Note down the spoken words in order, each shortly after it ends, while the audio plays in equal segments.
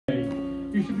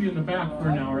You should be in the back for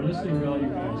an hour listening to all you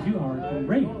guys. You are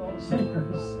great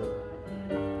singers.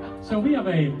 So we have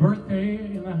a birthday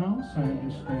in the house, I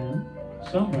understand.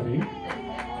 Somebody.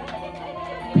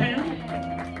 Pam?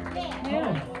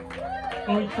 Oh.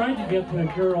 Well, we tried to get the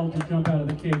girl to jump out of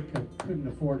the cake, but couldn't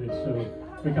afford it, so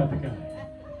we got the guy.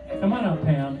 Come on up,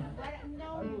 Pam.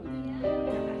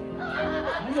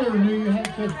 I never knew you had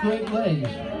such great legs.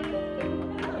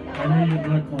 I knew you'd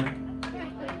look one.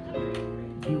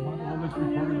 Do you want all this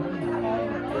recorded?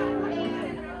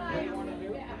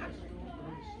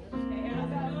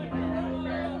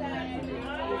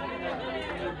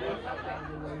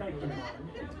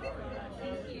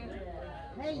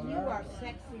 Hey, you are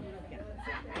sexy looking.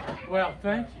 Well,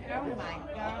 thank you. Oh my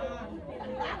God.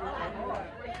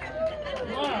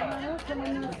 Wow.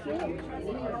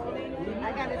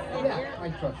 I gotta sit Yeah, here. I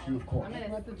trust you, of course.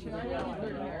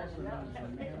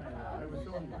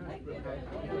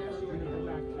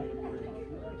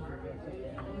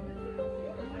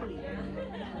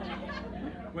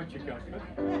 What you got?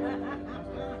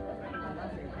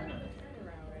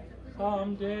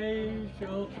 Someday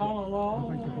she'll come along,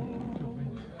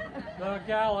 the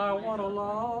gal I want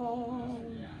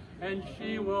along, and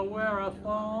she will wear a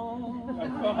thong.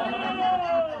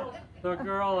 The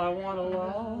girl I want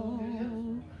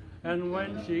along, and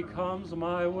when she comes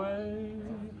my way,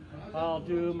 I'll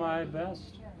do my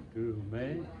best to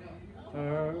make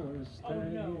her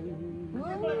stay.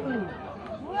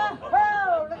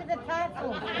 Whoa! Look at the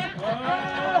tassels.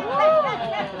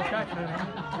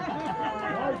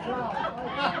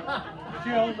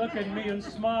 She'll look at me and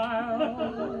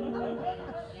smile.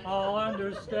 I'll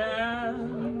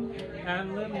understand,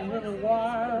 and in a little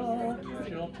while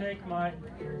she'll take my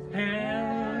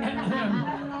hand.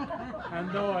 And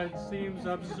though it seems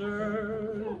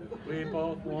absurd, we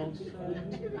both won't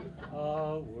say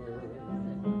a word.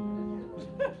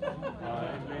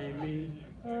 I may meet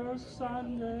her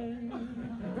Sunday,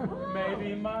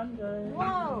 maybe Monday,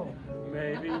 Whoa!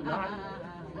 maybe not.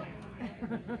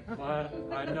 But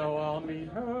I know I'll meet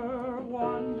her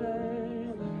one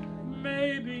day,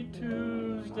 maybe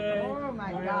Tuesday. Oh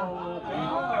my We'll God.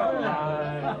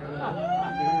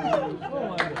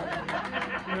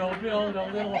 We'll build a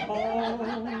little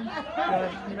home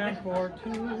just meant for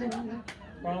two,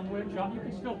 from which you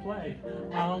can still play.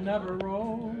 I'll never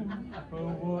roam. Who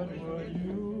would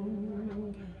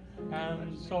you?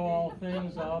 And so all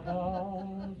things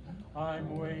above,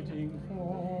 I'm waiting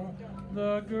for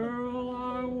the girl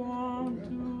I want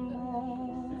to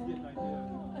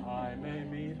love. I may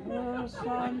meet her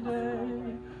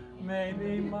Sunday,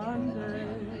 maybe Monday,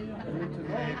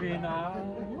 maybe now.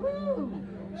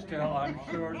 Still, I'm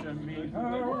sure to meet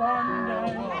her one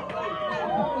day.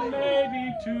 Maybe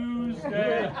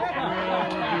Tuesday will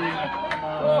be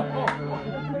my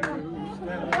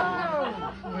Tuesday.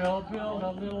 We'll build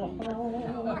a little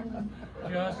home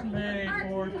just made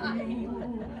for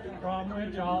two, from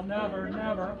which I'll never,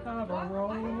 never have a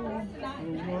roam.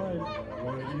 Who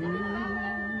would you?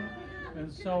 And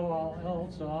so all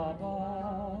else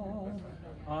above,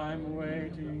 I'm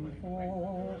waiting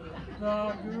for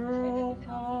the girl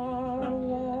I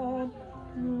want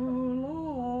to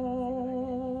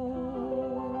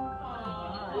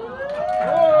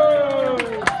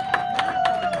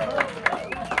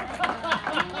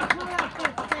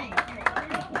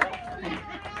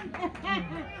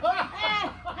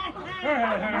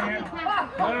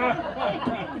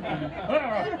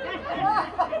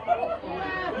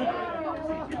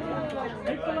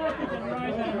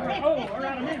Oh, we're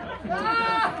out of here.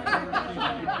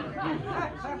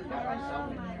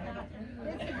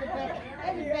 This is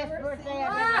the best birthday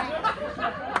I've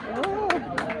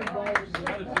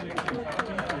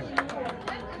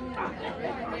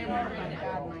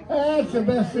That's the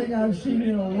best thing I've seen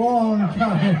in a long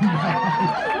time.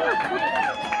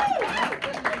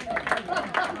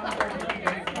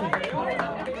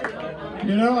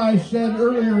 You know, I said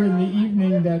earlier in the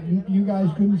evening that you guys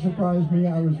couldn't surprise me.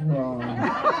 I was wrong.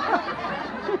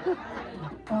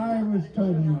 I was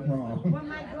totally wrong. When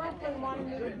my girlfriend wanted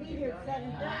me to be here at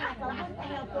 7:30, I thought, what the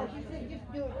hell for? She said, just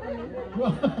do it for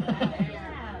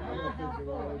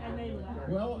me.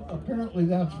 Well, apparently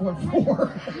that's what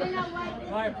for. You know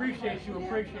what? I appreciate you,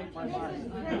 appreciate my life.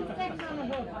 This is sex on the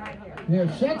hoof right here.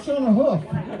 Yeah, sex on a hoof.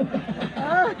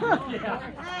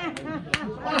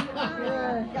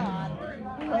 God.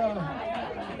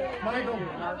 Michael.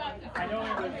 I know it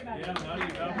was, yeah, now you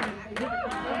know.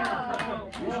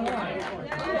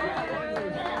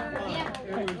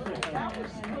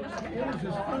 It was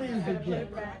as funny as it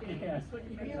gets. Yes.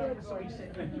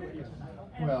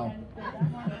 Well.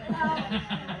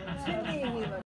 To me, he was